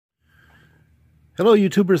Hello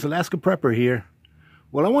YouTubers, Alaska Prepper here.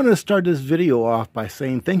 Well, I wanted to start this video off by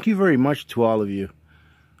saying thank you very much to all of you.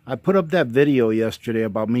 I put up that video yesterday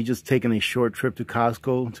about me just taking a short trip to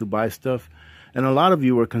Costco to buy stuff, and a lot of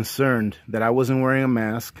you were concerned that I wasn't wearing a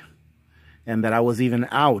mask and that I was even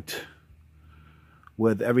out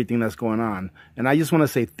with everything that's going on. And I just want to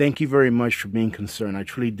say thank you very much for being concerned. I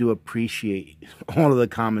truly do appreciate all of the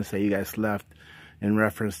comments that you guys left in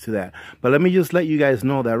reference to that. But let me just let you guys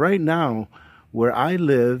know that right now, where I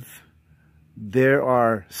live, there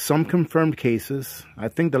are some confirmed cases. I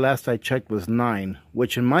think the last I checked was 9,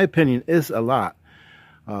 which in my opinion is a lot.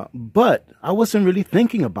 But I wasn't really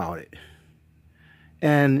thinking about it.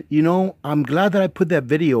 And, you know, I'm glad that I put that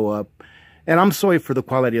video up. And I'm sorry for the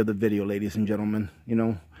quality of the video, ladies and gentlemen, you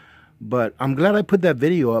know. But I'm glad I put that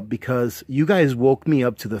video up because you guys woke me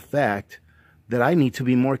up to the fact that I need to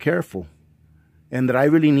be more careful. And that I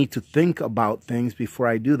really need to think about things before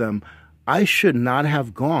I do them. I should not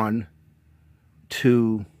have gone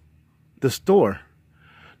to the store.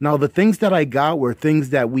 Now, the things that I got were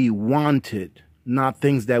things that we wanted, not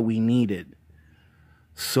things that we needed.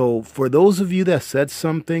 So for those of you that said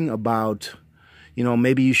something about, you know,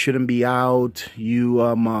 maybe you shouldn't be out, you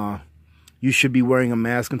should be wearing a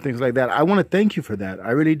mask and things like that, I want to thank you for that.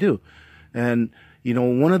 I really do. And, you know,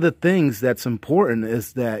 one of the things that's important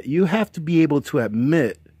is that you have to be able to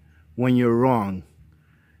admit when you're wrong.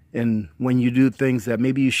 And when you do things that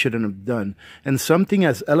maybe you shouldn't have done. And something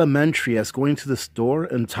as elementary as going to the store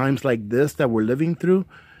in times like this that we're living through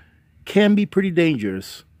can be pretty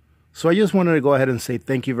dangerous. So I just wanted to go ahead and say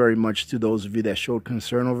thank you very much to those of you that showed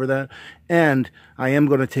concern over that. And I am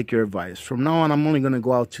going to take your advice. From now on, I'm only going to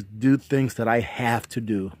go out to do things that I have to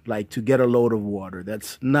do, like to get a load of water.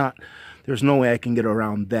 There's no way I can get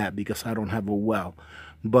around that because I don't have a well.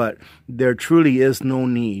 But there truly is no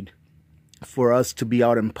need for us to be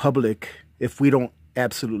out in public if we don't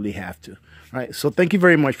absolutely have to. All right, so thank you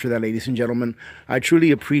very much for that, ladies and gentlemen. I truly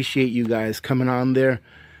appreciate you guys coming on there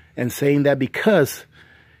and saying that, because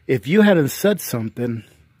if you hadn't said something,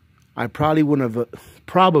 I probably would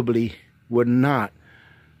not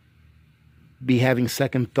be having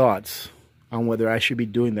second thoughts on whether I should be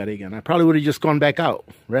doing that again. I probably would have just gone back out,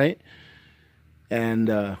 right? And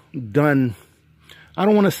done, I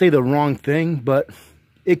don't want to say the wrong thing, but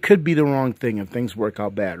it could be the wrong thing if things work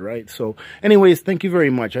out bad, right? So anyways, thank you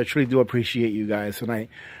very much. I truly do appreciate you guys. And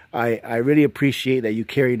I really appreciate that you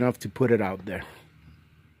care enough to put it out there.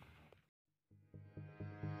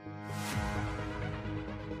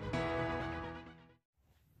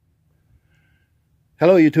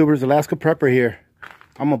 Hello, YouTubers. Alaska Prepper here.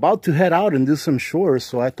 I'm about to head out and do some chores.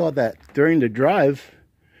 So I thought that during the drive,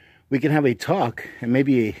 we can have a talk and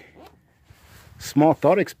maybe a small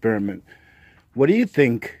thought experiment. What do you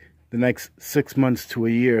think the next 6 months to a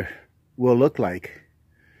year will look like,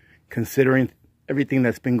 considering everything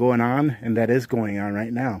that's been going on and that is going on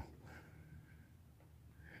right now?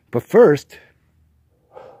 But first,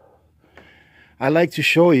 I'd like to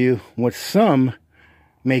show you what some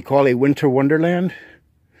may call a winter wonderland.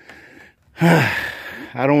 I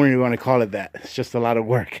don't really want to call it that. It's just a lot of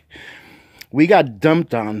work. We got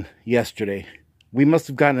dumped on yesterday. We must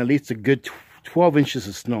have gotten at least a good 12 inches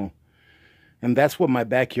of snow. And that's what my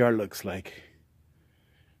backyard looks like.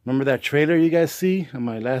 Remember that trailer you guys see in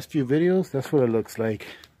my last few videos? That's what it looks like.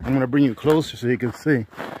 I'm going to bring you closer so you can see.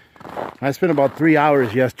 I spent about 3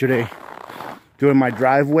 hours yesterday doing my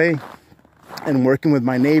driveway and working with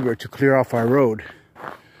my neighbor to clear off our road.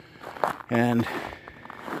 And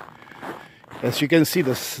as you can see,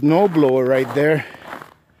 the snow blower right there,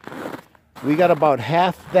 we got about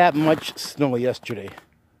half that much snow yesterday.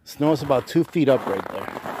 Snow is about 2 feet up right there.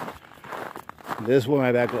 This is what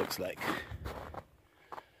my back looks like.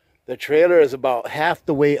 The trailer is about half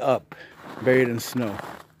the way up, buried in snow.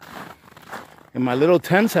 And my little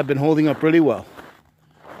tents have been holding up really well.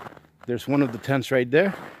 There's one of the tents right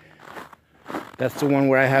there. That's the one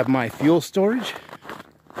where I have my fuel storage.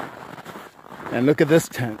 And look at this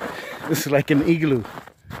tent. This is like an igloo.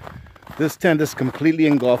 This tent is completely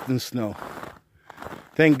engulfed in snow.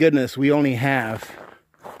 Thank goodness we only have,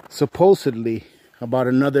 supposedly, about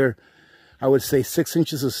another, I would say, 6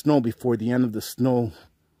 inches of snow before the end of the snow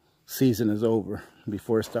season is over,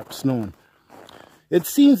 before it stops snowing. It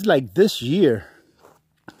seems like this year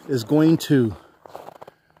is going to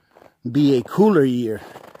be a cooler year,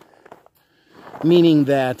 meaning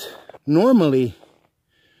that normally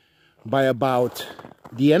by about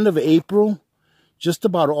the end of April, just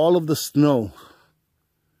about all of the snow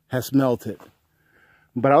has melted.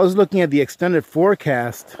 But I was looking at the extended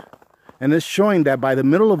forecast, and it's showing that by the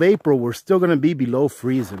middle of April, we're still going to be below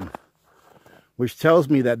freezing, which tells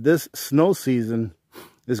me that this snow season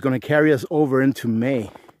is going to carry us over into May.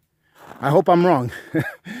 I hope I'm wrong.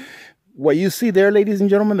 What you see there, ladies and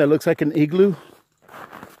gentlemen, that looks like an igloo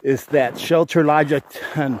is that Shelter Logic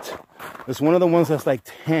tent. It's one of the ones that's like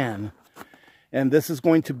tan. And this is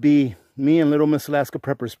going to be me and Little Miss Alaska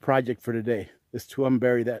Prepper's project for today, is to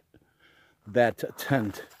unbury that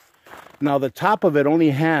tent. Now the top of it only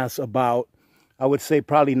has about, I would say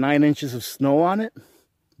probably 9 inches of snow on it,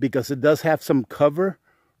 because it does have some cover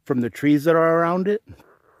from the trees that are around it.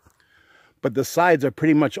 But the sides are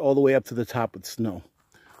pretty much all the way up to the top with snow,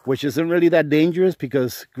 which isn't really that dangerous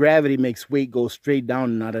because gravity makes weight go straight down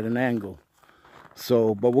and not at an angle.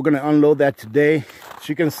 So, but we're going to unload that today. As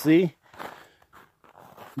you can see,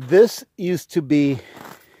 this used to be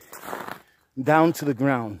down to the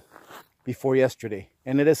ground before yesterday.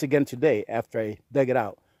 And it is again today after I dug it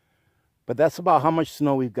out. But that's about how much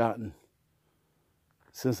snow we've gotten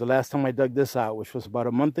since the last time I dug this out, which was about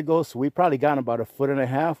a month ago. So we've probably gotten about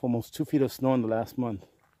 1.5 feet, almost 2 feet of snow in the last month.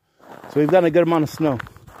 So we've gotten a good amount of snow.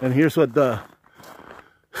 And here's what that's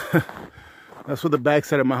what the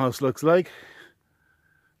backside of my house looks like.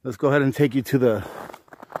 Let's go ahead and take you to the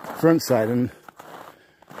front side. And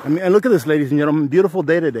I mean, and look at this, ladies and gentlemen, beautiful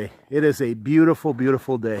day today. It is a beautiful,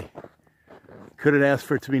 beautiful day. Couldn't ask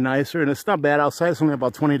for it to be nicer, and it's not bad outside. It's only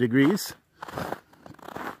about 20 degrees.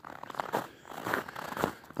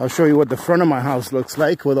 I'll show you what the front of my house looks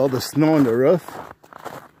like with all the snow on the roof.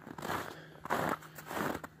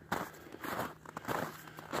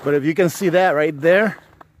 But if you can see that right there,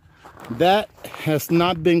 that has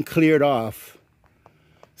not been cleared off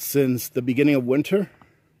since the beginning of winter.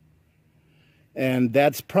 And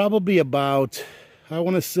that's probably about, I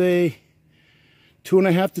want to say,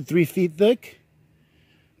 2.5 to 3 feet thick.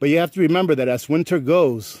 But you have to remember that as winter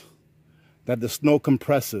goes, that the snow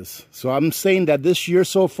compresses. So I'm saying that this year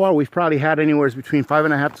so far, we've probably had anywhere between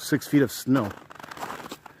 5.5 to 6 feet of snow.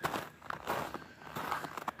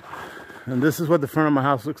 And this is what the front of my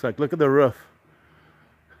house looks like. Look at the roof.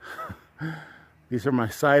 These are my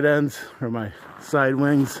side ends, or my side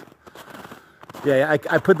wings. Yeah,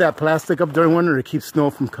 I put that plastic up during winter to keep snow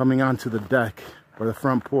from coming onto the deck or the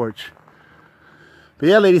front porch. But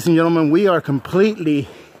yeah, ladies and gentlemen, we are completely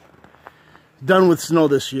done with snow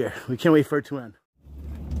this year. We can't wait for it to end.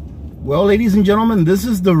 Well, ladies and gentlemen, this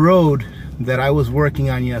is the road that I was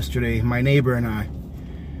working on yesterday, my neighbor and I.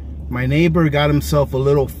 My neighbor got himself a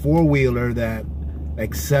little four-wheeler that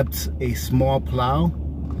accepts a small plow,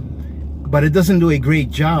 but it doesn't do a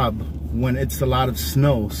great job when it's a lot of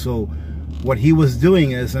snow. So what he was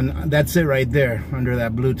doing is, and that's it right there under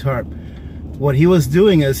that blue tarp, what he was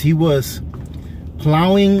doing is he was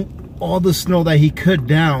plowing all the snow that he could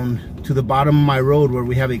down to the bottom of my road where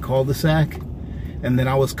we have a cul-de-sac, and then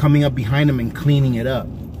I was coming up behind him and cleaning it up.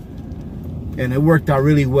 And it worked out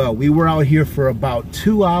really well. We were out here for about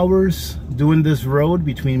 2 hours doing this road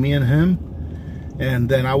between me and him, and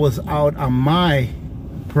then I was out on my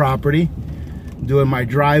property doing my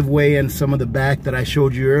driveway and some of the back that I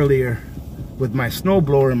showed you earlier with my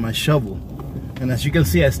snowblower and my shovel. And as you can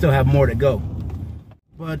see, I still have more to go.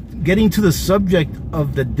 But getting to the subject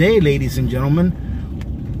of the day, ladies and gentlemen,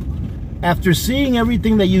 after seeing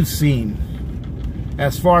everything that you've seen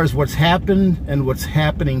as far as what's happened and what's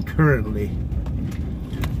happening currently,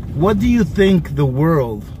 what do you think the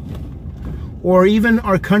world or even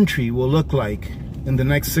our country will look like in the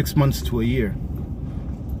next 6 months to a year?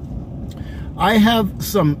 I have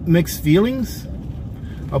some mixed feelings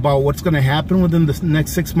about what's going to happen within the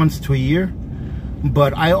next 6 months to a year,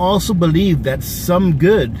 but I also believe that some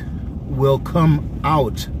good will come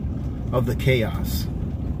out of the chaos.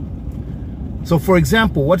 So for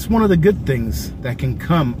example, what's one of the good things that can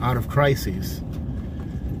come out of crises?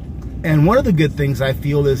 And one of the good things I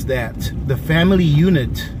feel is that the family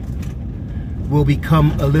unit will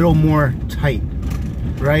become a little more tight,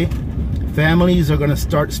 right? Families are going to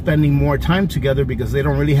start spending more time together because they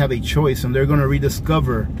don't really have a choice, and they're going to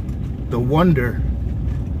rediscover the wonder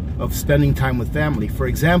of spending time with family. For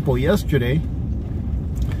example, yesterday,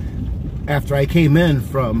 after I came in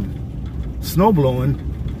from snowblowing,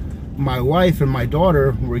 my wife and my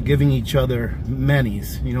daughter were giving each other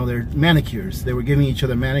manis, you know, they're manicures. They were giving each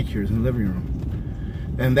other manicures in the living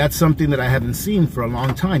room. And that's something that I haven't seen for a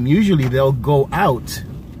long time. Usually they'll go out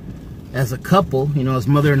as a couple, you know, as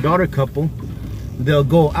mother and daughter couple, they'll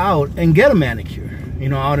go out and get a manicure, you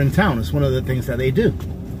know, out in town. It's one of the things that they do,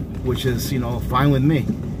 which is, you know, fine with me.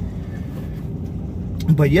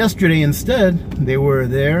 But yesterday instead, they were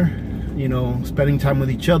there, you know, spending time with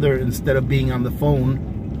each other instead of being on the phone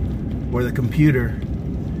or the computer,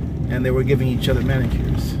 and they were giving each other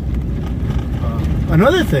manicures.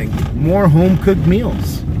 Another thing, more home-cooked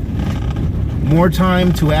meals. More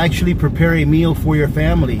time to actually prepare a meal for your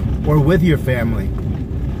family or with your family.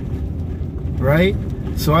 Right?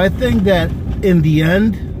 So I think that in the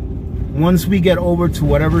end, once we get over to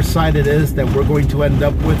whatever side it is that we're going to end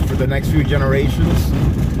up with for the next few generations,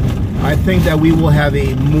 I think that we will have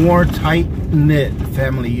a more tight-knit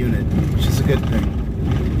family unit, which is a good thing.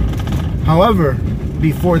 However,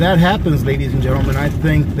 before that happens, ladies and gentlemen, I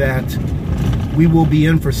think that we will be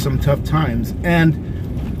in for some tough times.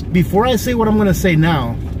 And before I say what I'm going to say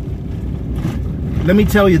now, let me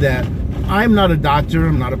tell you that I'm not a doctor,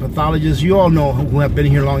 I'm not a pathologist. You all know who have been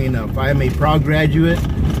here long enough. I am a proud graduate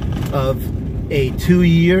of a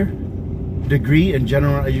 2-year degree in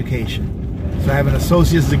general education. So I have an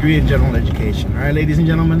associate's degree in general education. All right, ladies and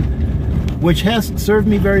gentlemen, which has served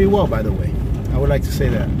me very well, by the way. I would like to say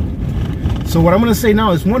that. So what I'm going to say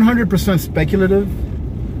now is 100% speculative,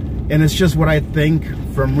 and it's just what I think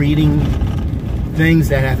from reading things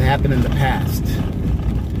that have happened in the past.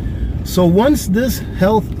 So once this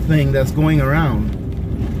health thing that's going around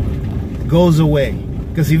goes away,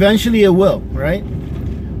 because eventually it will, right?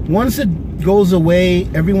 Once it goes away,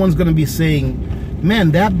 everyone's going to be saying,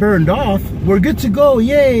 man, that burned off. We're good to go.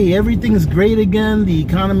 Yay. Everything's great again. The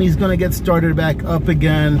economy is going to get started back up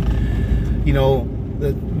again. You know,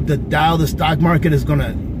 the Dow, the stock market is going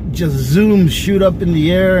to just zoom, shoot up in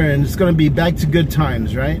the air, and it's going to be back to good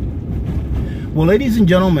times, right? Well, ladies and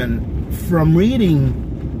gentlemen, from reading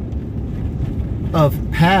of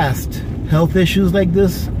past health issues like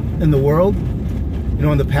this in the world, you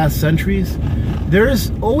know, in the past centuries,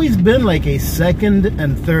 there's always been like a second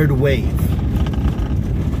and third wave.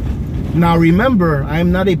 Now remember, I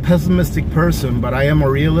am not a pessimistic person, but I am a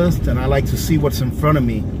realist, and I like to see what's in front of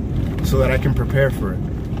me so that I can prepare for it.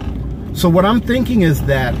 So what I'm thinking is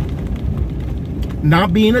that,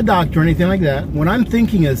 not being a doctor or anything like that, what I'm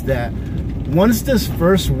thinking is that once this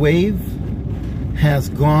first wave has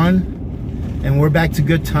gone and we're back to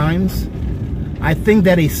good times, I think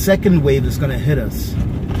that a second wave is going to hit us.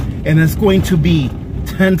 And it's going to be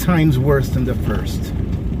 10 times worse than the first.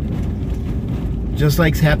 Just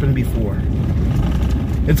like's happened before.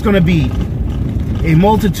 It's going to be a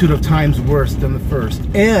multitude of times worse than the first.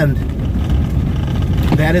 And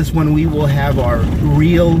that is when we will have our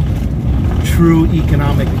real, true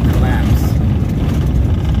economic collapse.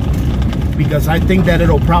 Because I think that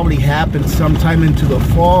it'll probably happen sometime into the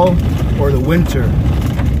fall or the winter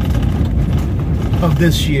of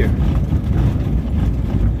this year.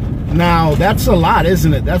 Now, that's a lot,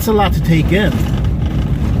 isn't it? That's a lot to take in.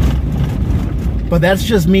 But that's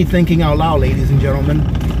just me thinking out loud, ladies and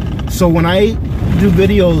gentlemen. So when I do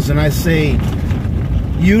videos and I say,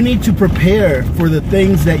 you need to prepare for the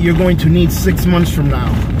things that you're going to need 6 months from now,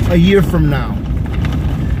 a year from now.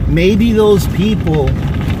 Maybe those people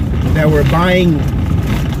that were buying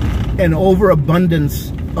an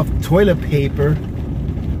overabundance of toilet paper,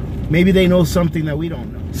 maybe they know something that we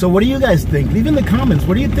don't know. So what do you guys think? Leave in the comments.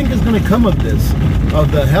 What do you think is going to come of this?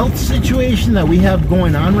 Of the health situation that we have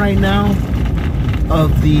going on right now?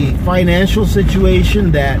 Of the financial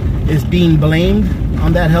situation that is being blamed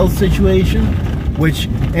on that health situation? Which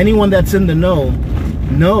anyone that's in the know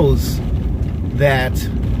knows that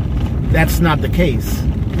that's not the case.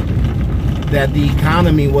 That the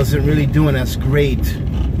economy wasn't really doing as great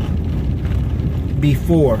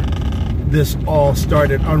before this all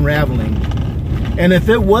started unraveling. And if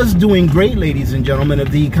it was doing great, ladies and gentlemen,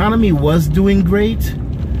 if the economy was doing great,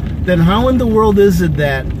 then how in the world is it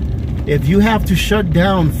that if you have to shut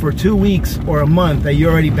down for 2 weeks or a month that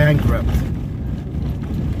you're already bankrupt?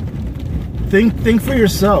 Think for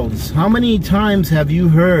yourselves. How many times have you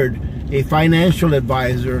heard a financial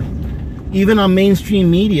advisor, even on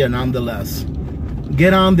mainstream media nonetheless,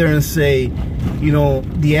 get on there and say, you know,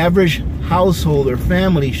 the average household or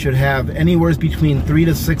family should have anywhere between 3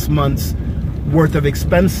 to 6 months worth of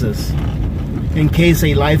expenses in case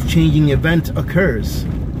a life-changing event occurs?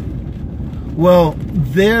 Well,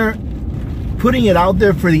 they're putting it out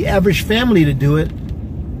there for the average family to do it.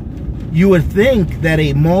 You would think that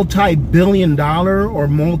a multi-billion-dollar or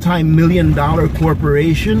multi-million-dollar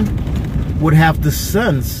corporation would have the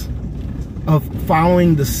sense of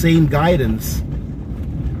following the same guidance.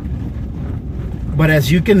 But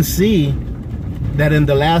as you can see, that in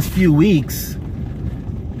the last few weeks,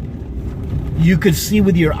 you could see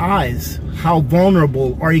with your eyes how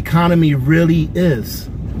vulnerable our economy really is.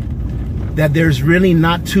 That there's really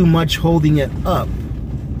not too much holding it up.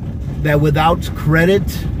 That without credit,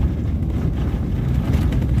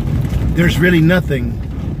 there's really nothing,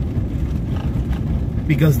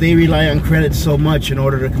 because they rely on credit so much in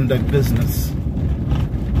order to conduct business.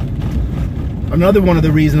 Another one of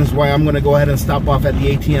the reasons why I'm going to go ahead and stop off at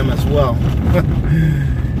the ATM as well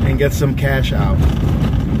and get some cash out.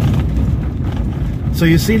 So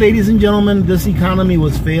you see, ladies and gentlemen, this economy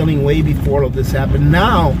was failing way before all of this happened.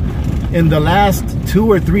 Now, in the last 2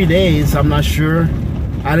 or 3 days, I'm not sure.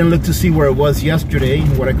 I didn't look to see where it was yesterday,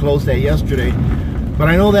 what I closed at yesterday. But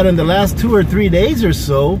I know that in the last 2 or 3 days or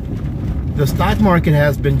so, the stock market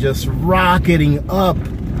has been just rocketing up.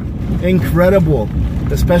 Incredible.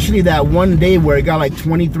 Especially that one day where it got like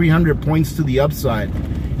 2,300 points to the upside.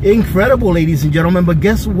 Incredible, ladies and gentlemen. But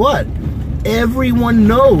guess what? Everyone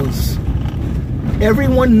knows.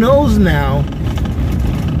 Everyone knows now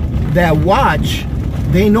that watch.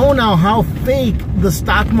 They know now how fake the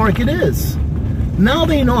stock market is. Now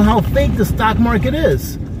they know how fake the stock market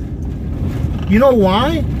is. You know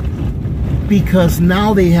why? Because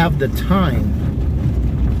now they have the time.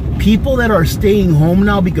 People that are staying home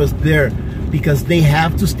now because they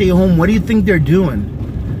have to stay home, what do you think they're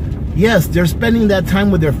doing? Yes, they're spending that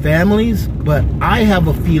time with their families, but I have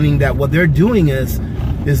a feeling that what they're doing is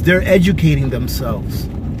they're educating themselves.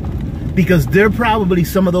 Because they're probably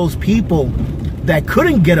some of those people that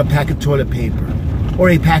couldn't get a pack of toilet paper or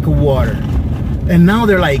a pack of water. And now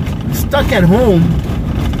they're like stuck at home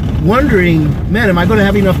wondering, man, am I going to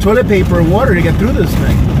have enough toilet paper or water to get through this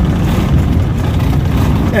thing?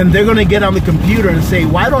 And they're going to get on the computer and say,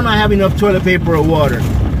 why don't I have enough toilet paper or water?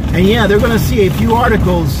 And yeah, they're going to see a few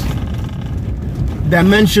articles that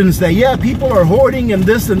mentions that, yeah, people are hoarding and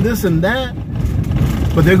this and this and that.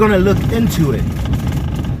 But they're going to look into it.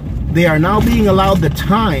 They are now being allowed the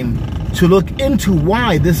time to look into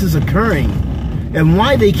why this is occurring and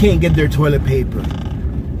why they can't get their toilet paper.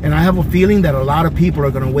 And I have a feeling that a lot of people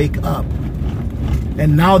are going to wake up.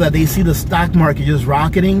 And now that they see the stock market just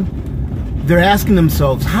rocketing, they're asking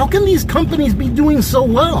themselves, how can these companies be doing so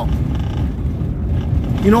well?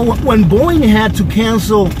 You know, when Boeing had to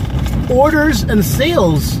cancel orders and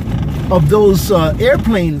sales of those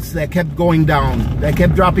airplanes that kept going down, that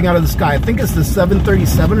kept dropping out of the sky, I think it's the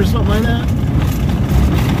 737 or something like that,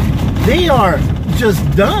 they are just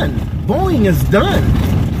done. Boeing is done.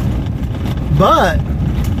 But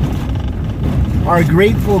our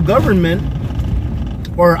grateful government,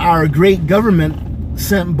 or our great government,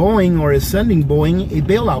 sent Boeing, or is sending Boeing, a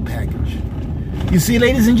bailout package. You see,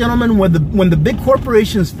 ladies and gentlemen, when the big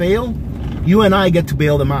corporations fail, you and I get to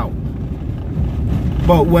bail them out.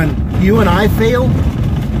 But when you and I fail,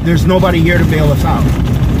 there's nobody here to bail us out.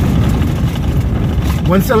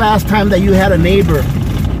 When's the last time that you had a neighbor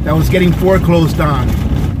that was getting foreclosed on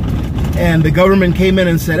and the government came in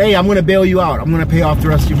and said, hey, I'm going to bail you out, I'm going to pay off the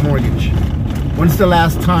rest of your mortgage? When's the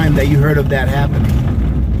last time that you heard of that happening?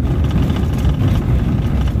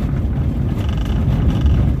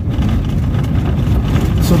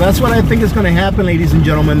 So that's what I think is going to happen, ladies and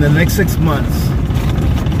gentlemen, in the next 6 months.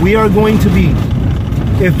 We are going to be,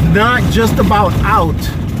 if not just about out,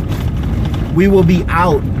 we will be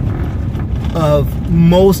out of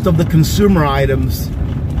most of the consumer items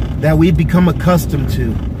that we've become accustomed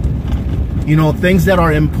to. You know, things that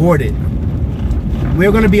are imported.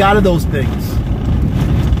 We're going to be out of those things.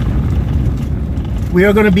 We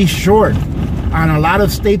are going to be short on a lot of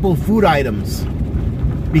staple food items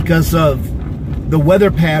because of the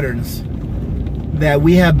weather patterns that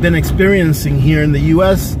we have been experiencing here in the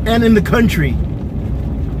US and in the country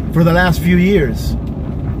for the last few years.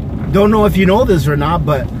 Don't know if you know this or not,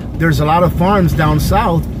 but there's a lot of farms down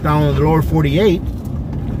south, down in the lower 48,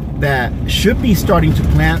 that should be starting to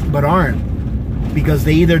plant but aren't, because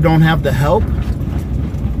they either don't have the help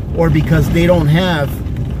or because they don't have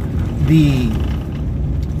the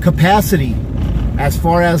capacity as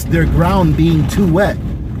far as their ground being too wet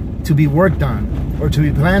to be worked on or to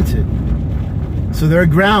be planted. So their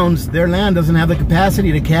grounds, their land doesn't have the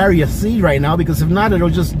capacity to carry a seed right now, because if not, it'll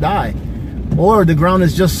just die. Or the ground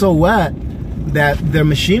is just so wet that their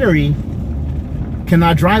machinery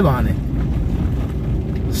cannot drive on it.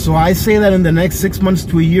 So I say that in the next 6 months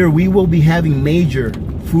to a year, we will be having major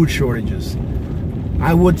food shortages.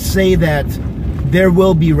 I would say that there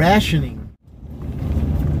will be rationing.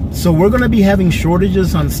 So we're going to be having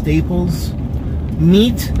shortages on staples.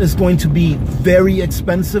 Meat is going to be very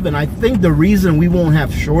expensive, and I think the reason we won't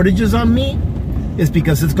have shortages on meat is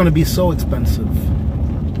because it's going to be so expensive.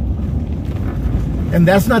 And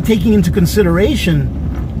that's not taking into consideration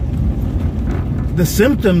the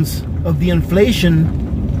symptoms of the inflation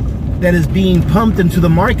that is being pumped into the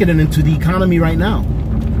market and into the economy right now.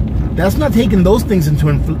 That's not taking those things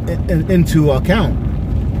into account.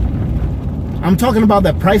 I'm talking about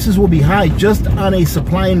that prices will be high just on a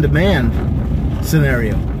supply and demand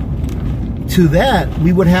scenario. To that,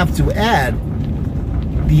 we would have to add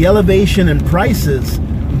the elevation in prices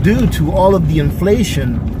due to all of the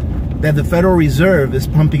inflation that the Federal Reserve is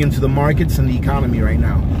pumping into the markets and the economy right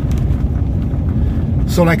now.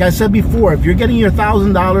 So like I said before, if you're getting your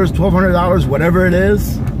 $1,000, $1,200, whatever it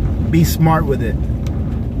is, be smart with it.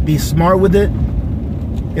 Be smart with it.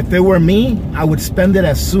 If it were me, I would spend it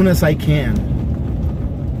as soon as I can.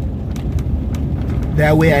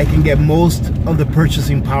 That way I can get most of the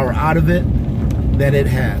purchasing power out of it that it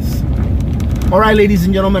has. All right, ladies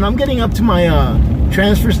and gentlemen, I'm getting up to my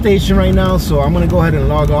transfer station right now, so I'm gonna go ahead and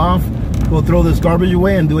log off, go throw this garbage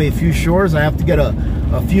away and do a few chores. I have to get a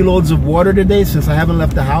few loads of water today since I haven't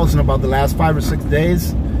left the house in about the last 5 or 6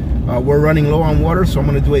 days. We're running low on water, so I'm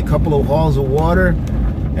gonna do a couple of hauls of water,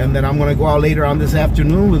 and then I'm gonna go out later on this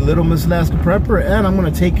afternoon with little Miss Alaska Prepper, and I'm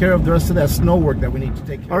gonna take care of the rest of that snow work that we need to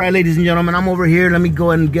take care of. All right, ladies and gentlemen, I'm over here. Let me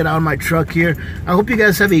go ahead and get out of my truck here. I hope you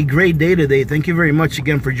guys have a great day today. Thank you very much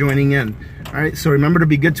again for joining in. All right, so remember to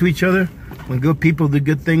be good to each other. When good people do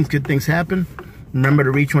good things happen. Remember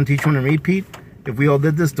to reach one, teach one, and repeat. If we all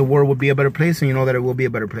did this, the world would be a better place, and you know that it will be a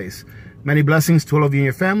better place. Many blessings to all of you and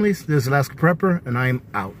your families. This is Alaska Prepper, and I am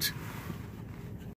out.